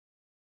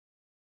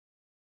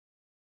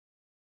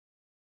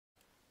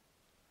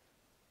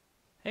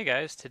Hey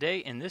guys, today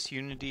in this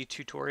Unity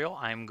tutorial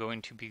I'm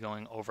going to be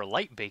going over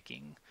light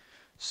baking.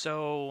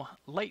 So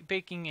light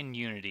baking in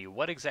Unity,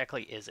 what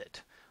exactly is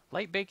it?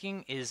 Light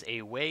baking is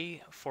a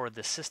way for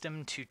the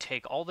system to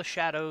take all the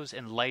shadows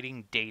and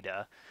lighting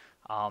data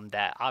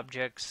that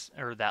objects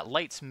or that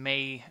lights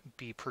may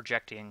be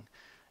projecting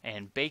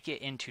and bake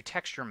it into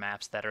texture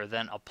maps that are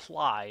then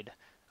applied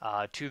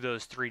to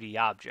those 3D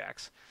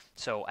objects.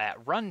 So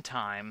at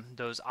runtime,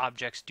 those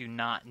objects do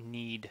not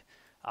need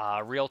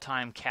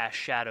real-time cast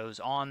shadows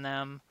on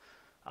them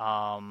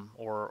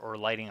or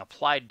lighting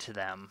applied to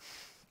them,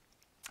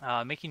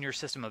 making your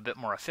system a bit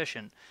more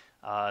efficient.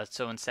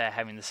 So instead of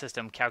having the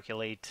system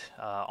calculate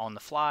on the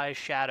fly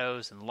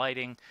shadows and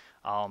lighting,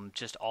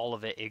 just all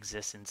of it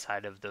exists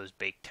inside of those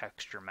baked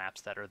texture maps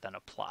that are then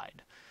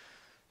applied.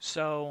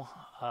 So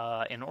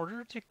in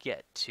order to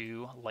get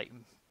to light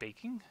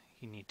baking,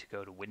 you need to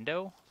go to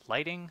Window,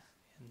 Lighting,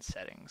 and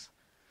Settings.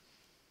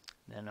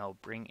 Then I'll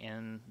bring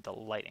in the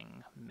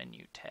Lighting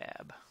menu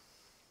tab.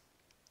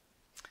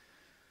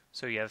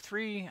 So you have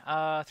three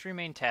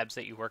main tabs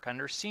that you work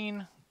under: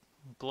 Scene,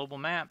 Global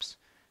Maps,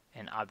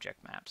 and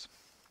Object Maps.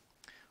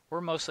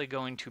 We're mostly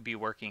going to be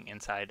working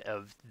inside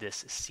of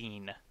this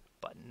Scene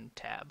button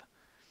tab.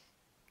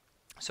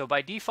 So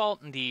by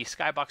default, the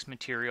skybox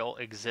material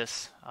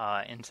exists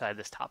inside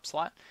this top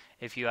slot.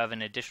 If you have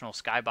an additional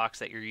skybox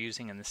that you're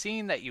using in the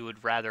scene that you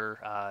would rather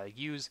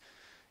use,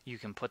 you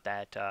can put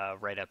that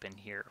right up in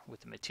here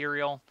with the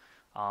material.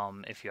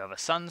 If you have a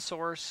sun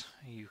source,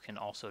 you can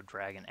also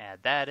drag and add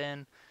that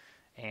in,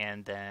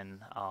 and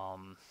then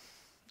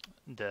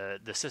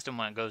the system,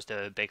 when it goes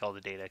to bake all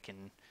the data,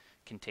 can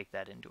take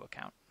that into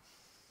account.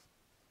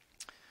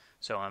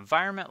 So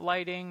environment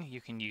lighting,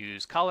 you can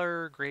use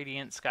color,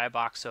 gradient,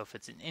 skybox. So if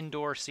it's an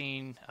indoor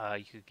scene,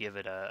 you could give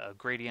it a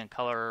gradient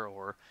color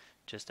or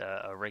just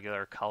a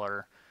regular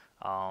color.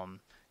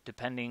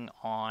 Depending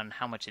on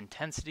how much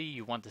intensity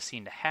you want the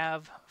scene to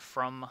have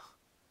from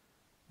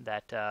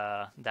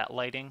that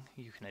lighting,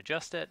 you can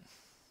adjust it.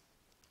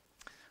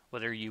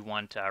 Whether you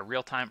want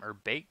real-time or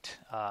baked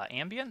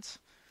ambience,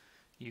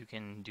 you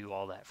can do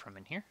all that from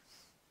in here.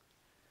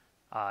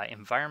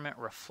 Environment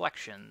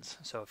reflections.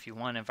 So if you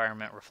want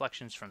environment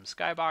reflections from the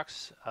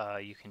skybox,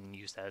 you can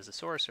use that as a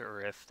source,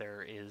 or if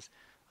there is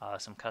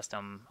some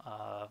custom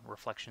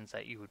reflections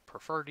that you would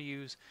prefer to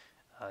use,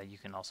 you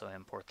can also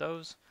import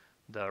those.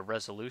 The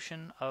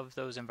resolution of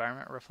those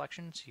environment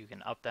reflections, you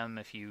can up them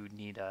if you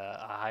need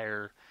a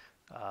higher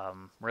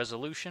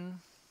resolution.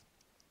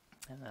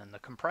 And then the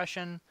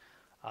compression,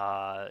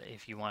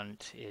 if you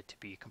want it to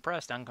be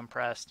compressed,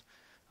 uncompressed,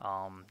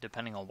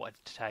 depending on what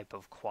type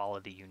of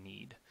quality you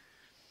need.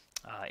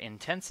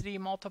 Intensity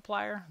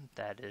multiplier,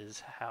 that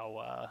is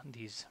how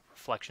these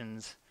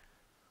reflections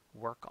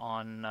work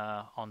on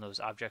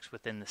those objects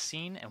within the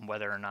scene, and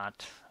whether or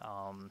not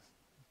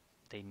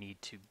they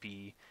need to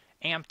be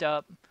amped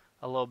up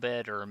a little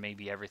bit, or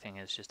maybe everything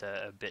is just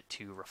a bit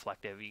too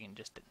reflective. You can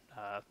just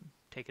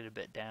take it a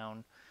bit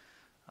down,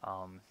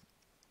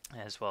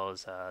 as well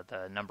as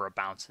the number of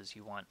bounces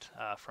you want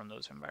from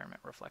those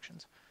environment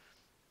reflections.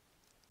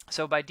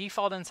 So by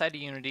default inside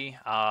of Unity,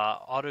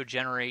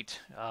 auto-generate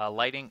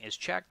lighting is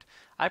checked.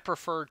 I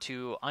prefer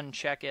to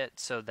uncheck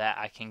it so that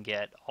I can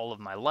get all of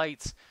my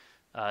lights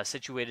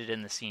situated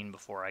in the scene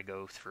before I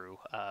go through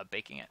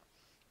baking it.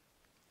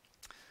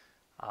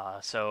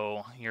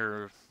 So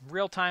your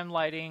real-time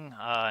lighting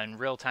and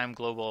real-time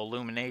global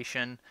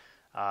illumination,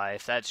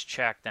 if that's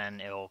checked,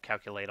 then it'll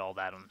calculate all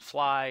that on the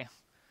fly.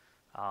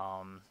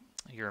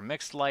 Your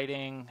mixed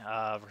lighting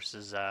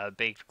versus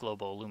baked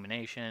global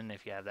illumination,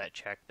 if you have that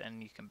checked,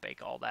 then you can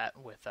bake all that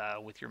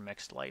with your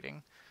mixed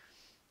lighting.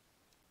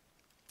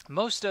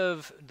 Most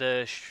of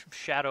the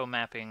shadow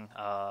mapping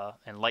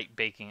and light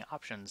baking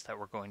options that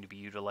we're going to be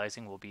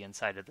utilizing will be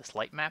inside of this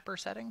light mapper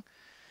setting.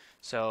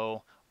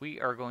 So we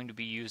are going to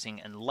be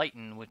using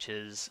Enlighten, which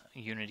is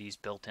Unity's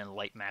built-in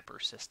light mapper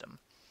system.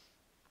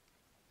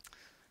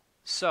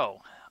 So,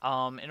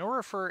 in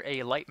order for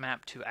a light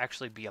map to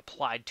actually be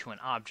applied to an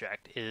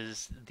object,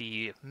 is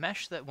the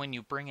mesh that when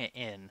you bring it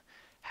in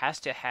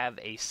has to have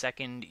a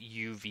second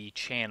UV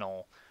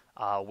channel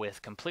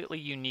with completely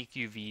unique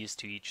UVs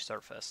to each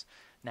surface.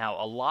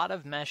 Now, a lot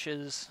of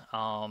meshes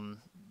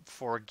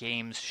for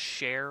games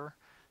share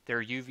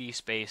their UV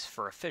space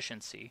for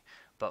efficiency,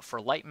 but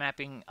for light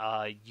mapping,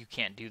 you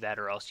can't do that,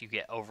 or else you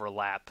get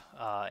overlap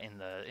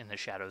in the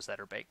shadows that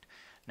are baked.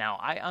 Now,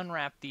 I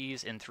unwrapped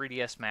these in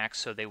 3ds Max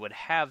so they would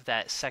have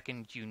that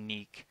second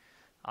unique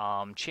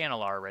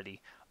channel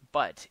already.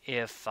 But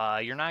if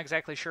you're not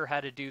exactly sure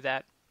how to do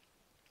that,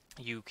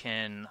 you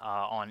can,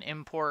 on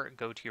Import,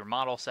 go to your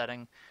model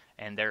setting,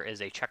 and there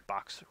is a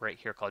checkbox right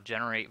here called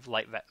Generate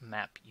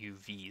Lightmap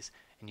Uvs.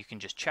 And you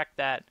can just check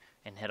that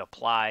and hit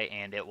Apply,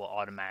 and it will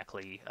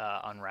automatically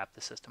unwrap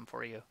the system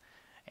for you.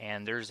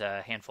 And there's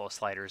a handful of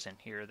sliders in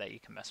here that you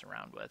can mess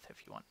around with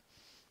if you want.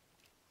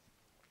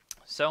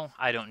 So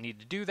I don't need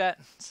to do that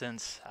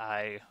since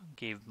I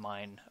gave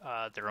mine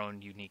their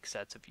own unique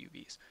sets of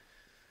UVs.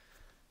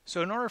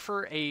 So in order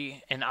for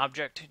an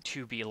object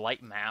to be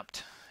light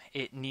mapped,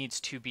 it needs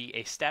to be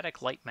a static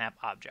lightmap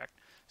object.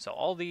 So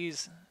all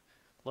these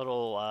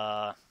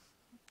little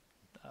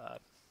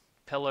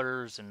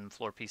pillars and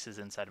floor pieces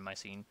inside of my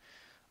scene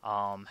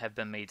have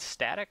been made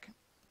static.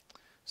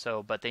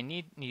 So, but you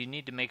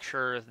need to make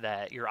sure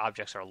that your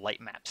objects are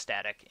lightmap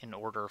static in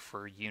order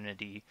for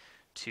Unity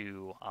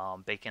to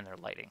bake in their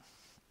lighting.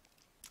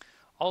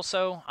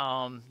 Also,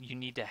 you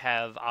need to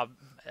have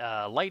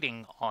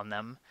lighting on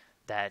them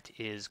that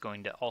is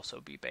going to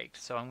also be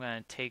baked. So I'm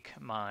going to take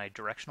my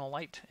directional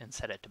light and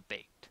set it to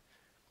baked.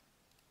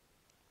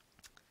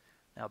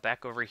 Now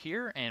back over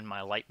here in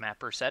my light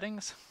mapper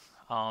settings,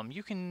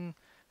 you can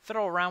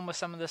fiddle around with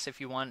some of this if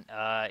you want.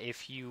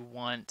 If you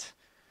want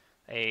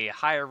a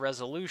higher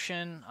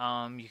resolution,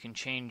 you can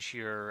change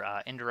your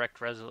indirect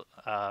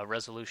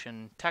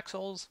resolution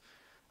texels.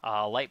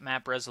 Light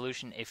map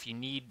resolution, if you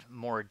need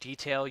more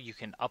detail, you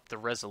can up the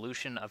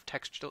resolution of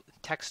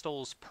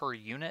textiles per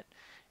unit,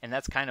 and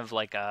that's kind of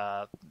like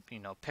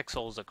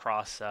pixels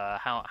across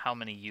how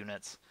many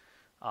units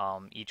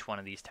each one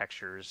of these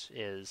textures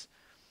is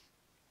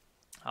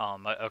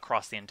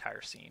across the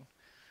entire scene.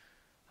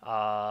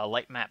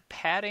 Light map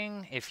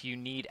padding, if you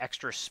need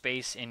extra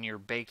space in your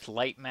baked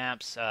light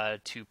maps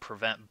to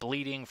prevent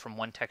bleeding from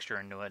one texture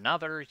into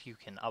another, you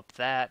can up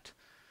that.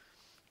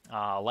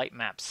 Light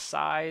map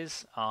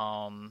size,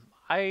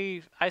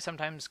 I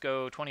sometimes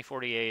go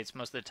 2048s.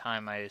 Most of the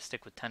time I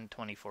stick with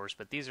 1024s,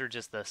 but these are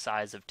just the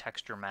size of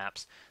texture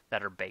maps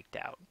that are baked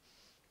out.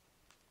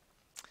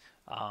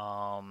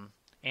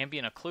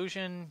 Ambient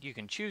Occlusion, you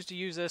can choose to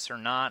use this or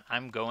not.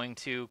 I'm going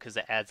to, because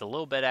it adds a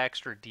little bit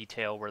extra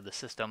detail where the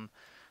system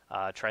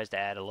tries to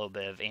add a little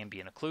bit of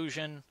ambient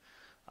occlusion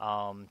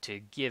to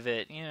give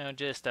it,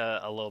 just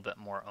a little bit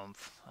more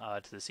oomph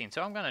to the scene.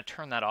 So I'm going to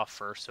turn that off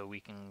first so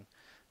we can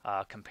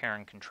compare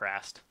and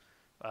contrast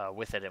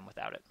with it and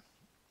without it.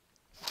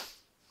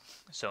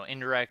 So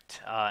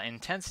indirect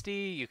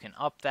intensity, you can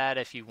up that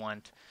if you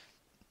want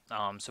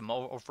some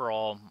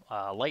overall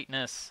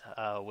lightness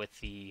with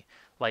the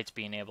lights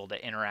being able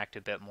to interact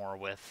a bit more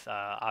with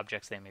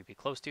objects they may be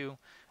close to.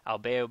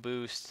 Albedo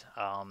boost,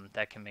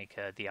 that can make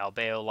the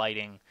albedo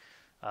lighting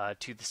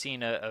to the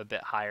scene a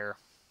bit higher.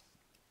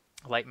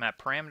 Light map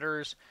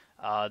parameters,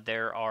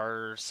 there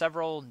are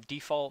several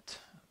default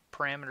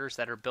parameters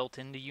that are built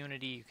into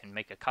Unity. You can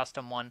make a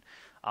custom one,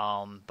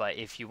 but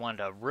if you want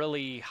a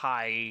really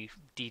high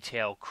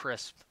detail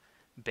crisp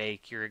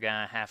bake, you're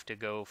gonna have to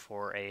go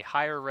for a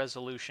higher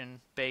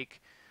resolution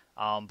bake,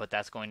 but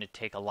that's going to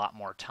take a lot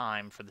more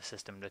time for the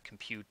system to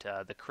compute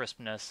the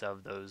crispness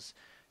of those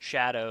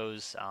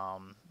shadows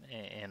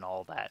and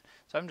all that.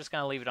 So I'm just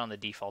going to leave it on the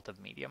default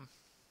of medium.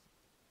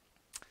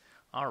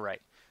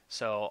 Alright,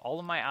 so all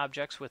of my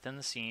objects within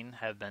the scene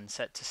have been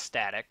set to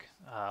static,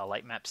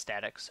 light map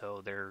static,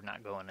 so they're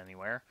not going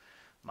anywhere.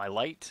 My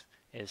light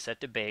is set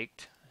to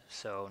baked,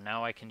 so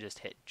now I can just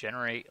hit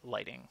generate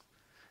lighting.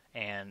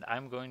 And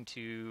I'm going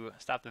to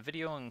stop the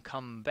video and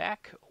come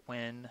back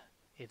when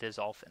it is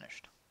all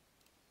finished.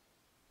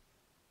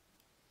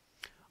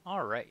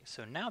 Alright,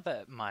 so now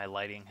that my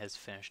lighting has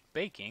finished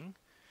baking,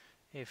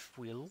 if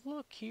we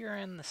look here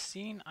in the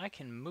scene, I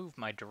can move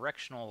my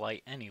directional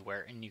light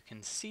anywhere, and you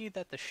can see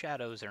that the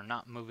shadows are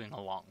not moving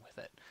along with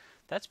it.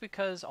 That's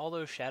because all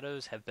those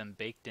shadows have been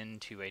baked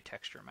into a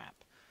texture map.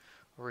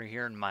 Over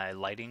here in my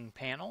lighting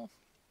panel,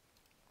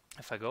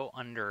 if I go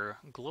under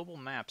global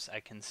maps, I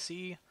can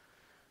see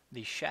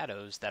the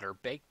shadows that are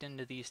baked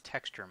into these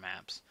texture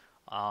maps,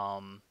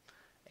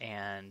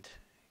 and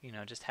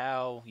just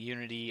how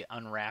Unity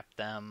unwrapped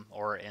them,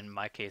 or in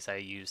my case I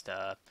used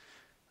a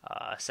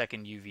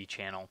second UV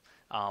channel,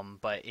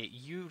 but it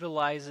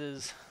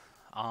utilizes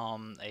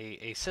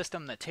a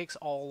system that takes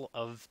all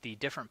of the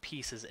different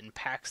pieces and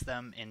packs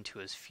them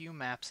into as few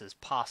maps as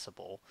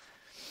possible,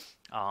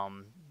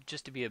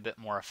 just to be a bit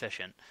more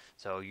efficient.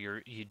 So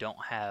you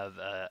don't have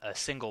a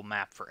single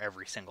map for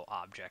every single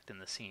object in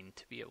the scene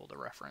to be able to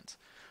reference.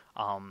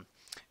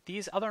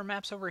 These other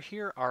maps over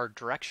here are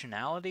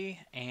directionality,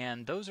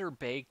 and those are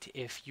baked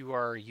if you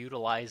are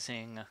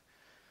utilizing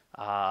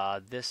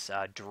this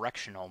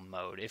directional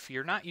mode. If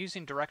you're not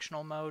using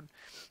directional mode,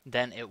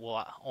 then it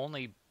will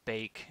only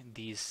bake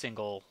these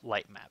single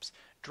light maps.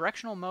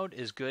 Directional mode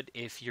is good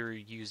if you're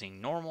using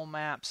normal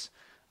maps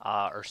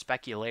or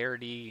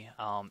specularity.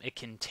 It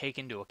can take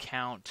into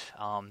account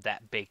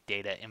that baked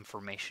data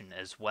information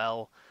as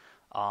well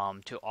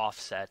to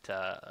offset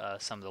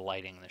some of the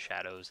lighting and the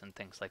shadows and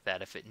things like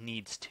that if it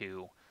needs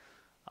to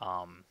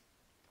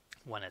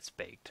when it's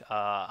baked.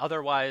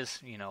 Otherwise,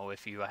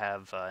 if you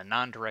have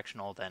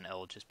non-directional, then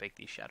it'll just bake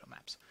these shadow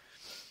maps.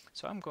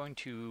 So I'm going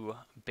to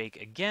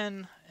bake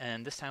again,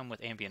 and this time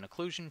with ambient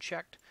occlusion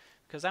checked,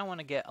 because I want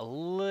to get a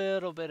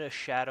little bit of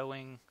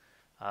shadowing,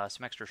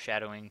 some extra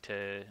shadowing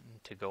to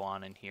go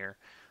on in here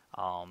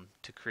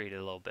to create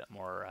a little bit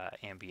more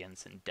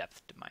ambience and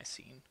depth to my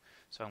scene.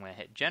 So I'm going to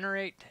hit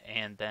generate,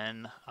 and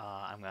then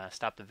I'm going to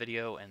stop the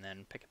video and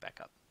then pick it back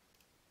up.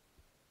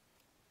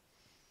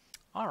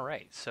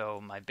 Alright,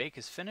 so my bake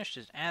is finished.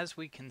 As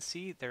we can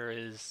see, there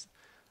is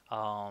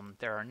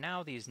there are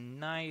now these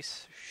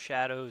nice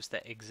shadows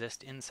that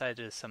exist inside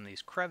of some of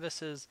these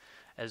crevices,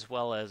 as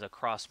well as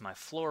across my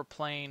floor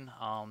plane.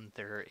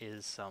 There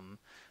is some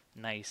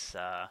nice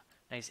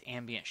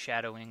ambient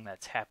shadowing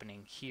that's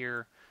happening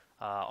here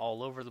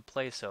all over the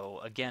place. So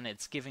again,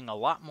 it's giving a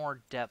lot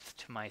more depth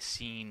to my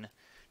scene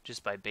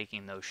just by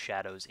baking those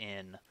shadows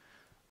in,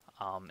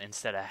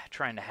 instead of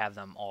trying to have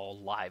them all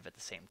live at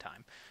the same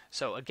time.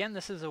 So again,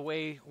 this is a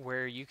way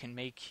where you can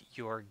make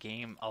your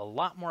game a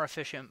lot more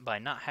efficient by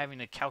not having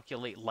to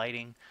calculate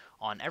lighting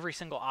on every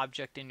single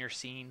object in your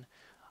scene.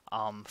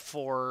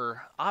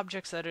 For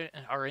objects that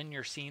are in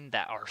your scene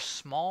that are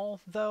small,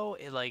 though,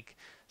 like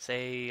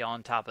say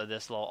on top of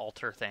this little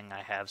altar thing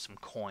I have some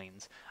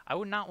coins, I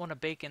would not want to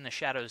bake in the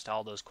shadows to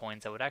all those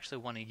coins. I would actually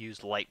want to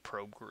use light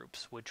probe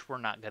groups, which we're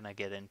not going to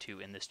get into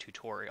in this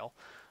tutorial.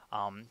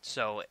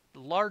 So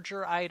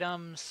larger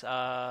items,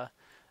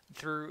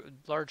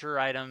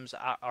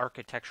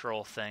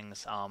 architectural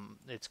things,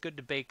 it's good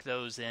to bake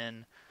those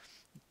in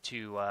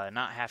to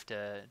not have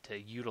to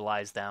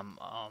utilize them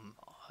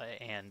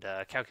and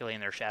calculating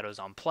their shadows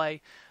on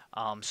play.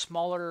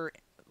 Smaller,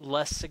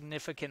 less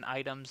significant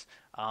items,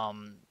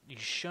 you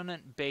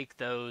shouldn't bake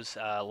those.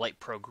 Light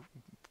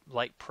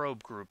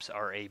probe groups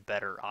are a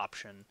better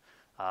option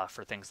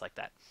for things like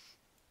that.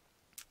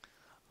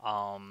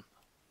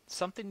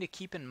 Something to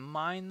keep in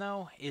mind,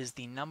 though, is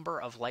the number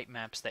of light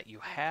maps that you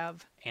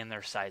have and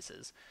their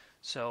sizes.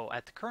 So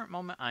at the current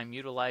moment, I'm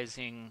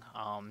utilizing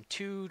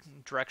 2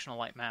 directional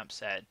light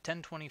maps at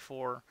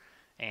 1024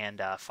 and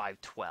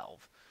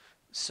 512.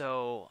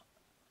 So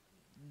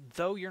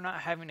though you're not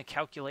having to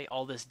calculate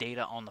all this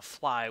data on the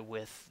fly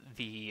with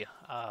a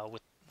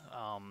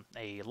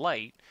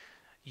light,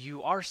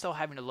 you are still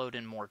having to load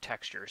in more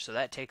texture. So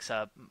that takes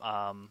up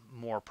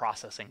more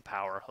processing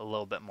power, a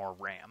little bit more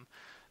RAM.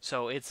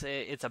 So it's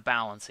a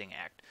balancing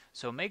act.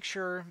 So make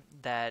sure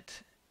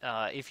that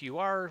if you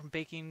are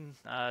baking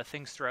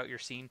things throughout your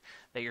scene,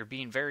 that you're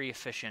being very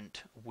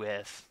efficient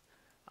with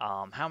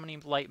how many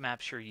light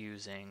maps you're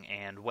using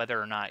and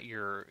whether or not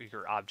your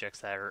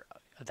objects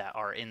that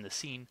are in the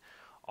scene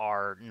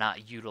are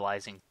not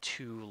utilizing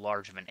too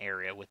large of an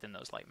area within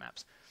those light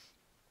maps.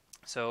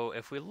 So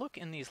if we look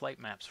in these light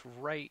maps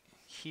right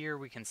here,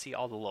 we can see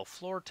all the little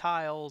floor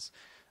tiles.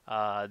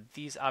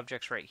 These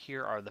objects right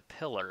here are the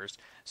pillars.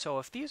 So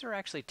if these are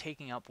actually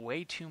taking up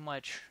way too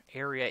much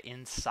area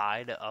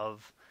inside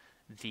of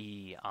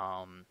the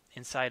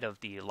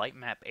light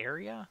map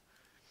area,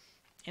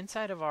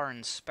 inside of our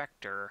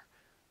inspector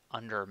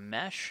under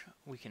mesh,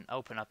 we can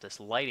open up this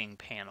lighting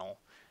panel,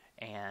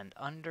 and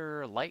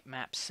under light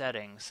map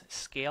settings,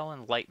 scale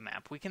and light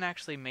map, we can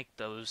actually make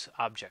those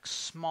objects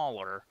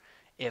smaller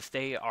if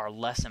they are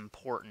less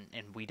important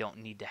and we don't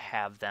need to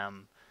have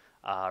them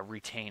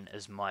retain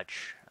as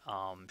much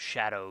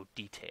shadow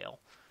detail.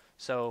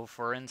 So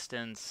for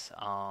instance,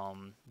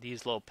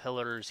 these little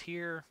pillars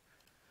here,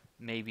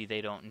 maybe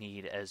they don't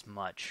need as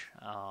much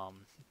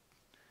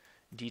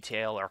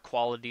detail or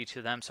quality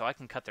to them, so I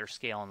can cut their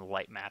scale on the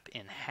light map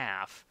in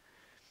half,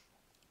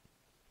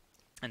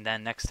 and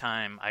then next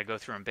time I go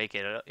through and bake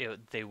it,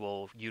 they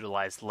will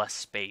utilize less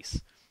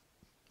space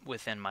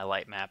within my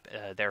light map,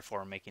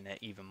 therefore making it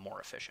even more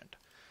efficient.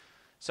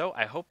 So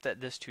I hope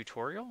that this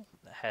tutorial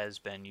has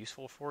been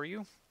useful for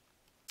you,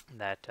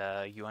 that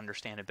you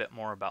understand a bit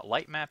more about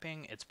light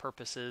mapping, its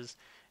purposes,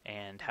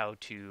 and how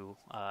to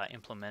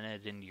implement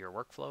it into your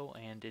workflow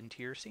and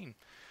into your scene.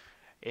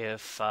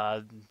 If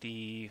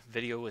the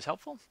video was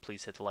helpful,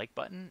 please hit the like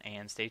button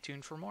and stay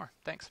tuned for more.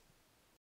 Thanks.